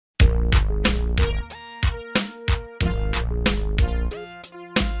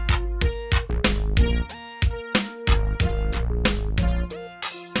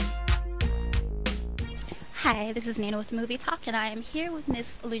Hi, this is Nina with Movie Talk, and I am here with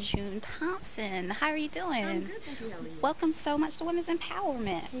Miss LeJuene Thompson. How are you doing? I'm good, thank you. How are you? Welcome so much to Women's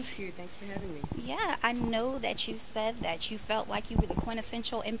Empowerment. Thank you. Thanks for having me. Yeah, I know that you said that you felt like you were the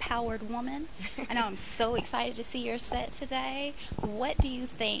quintessential empowered woman. I know I'm so excited to see your set today. What do you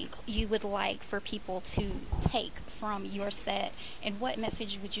think you would like for people to take from your set, and what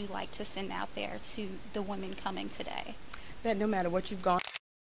message would you like to send out there to the women coming today? That no matter what you've gone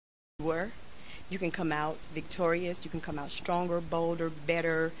through, you can come out victorious, you can come out stronger, bolder,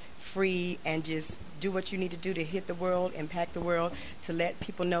 better, free, and just do what you need to do to hit the world, impact the world, to let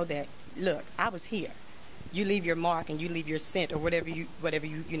people know that, look, I was here. You leave your mark and you leave your scent or whatever you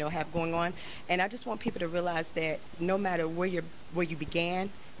have going on. And I just want people to realize that no matter where you began,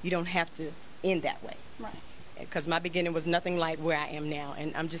 you don't have to end that way. Right. Because my beginning was nothing like where I am now,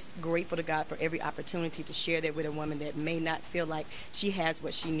 and I'm just grateful to God for every opportunity to share that with a woman that may not feel like she has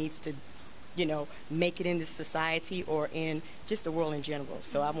what she needs to make it in this society or in just the world in general.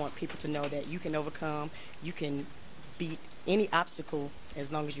 So I want people to know that you can overcome, you can beat any obstacle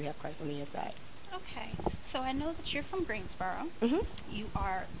as long as you have Christ on the inside. Okay, so I know that you're from Greensboro. Mm-hmm. You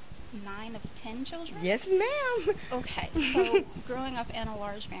are 9 of 10 children? Yes, ma'am. Okay, so growing up in a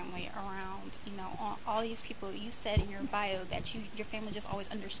large family around, all these people, you said in your bio that your family just always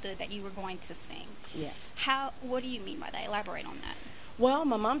understood that you were going to sing. Yeah. What do you mean by that? Elaborate on that. Well,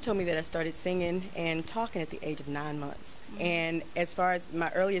 my mom told me that I started singing and talking at the age of 9 months. Mm-hmm. And as far as my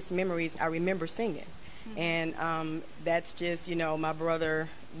earliest memories, I remember singing. Mm-hmm. And that's just, my brother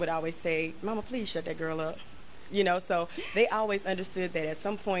would always say, Mama, please shut that girl up. So they always understood that at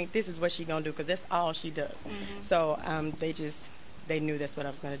some point, this is what she's going to do, because that's all she does. Mm-hmm. So they knew that's what I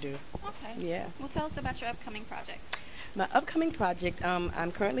was going to do. Okay. Yeah. Well, tell us about your upcoming projects. My upcoming project,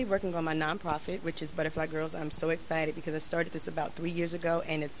 I'm currently working on my nonprofit, which is Butterfly Girls. I'm so excited because I started this about 3 years ago,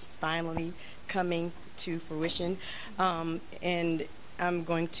 and it's finally coming to fruition. And I'm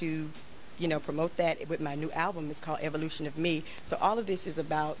going to, promote that with my new album. It's called Evolution of Me. So all of this is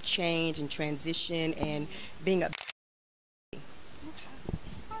about change and transition and being a... Okay.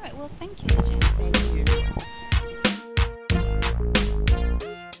 All right. Well, thank you, Jen. Thank you.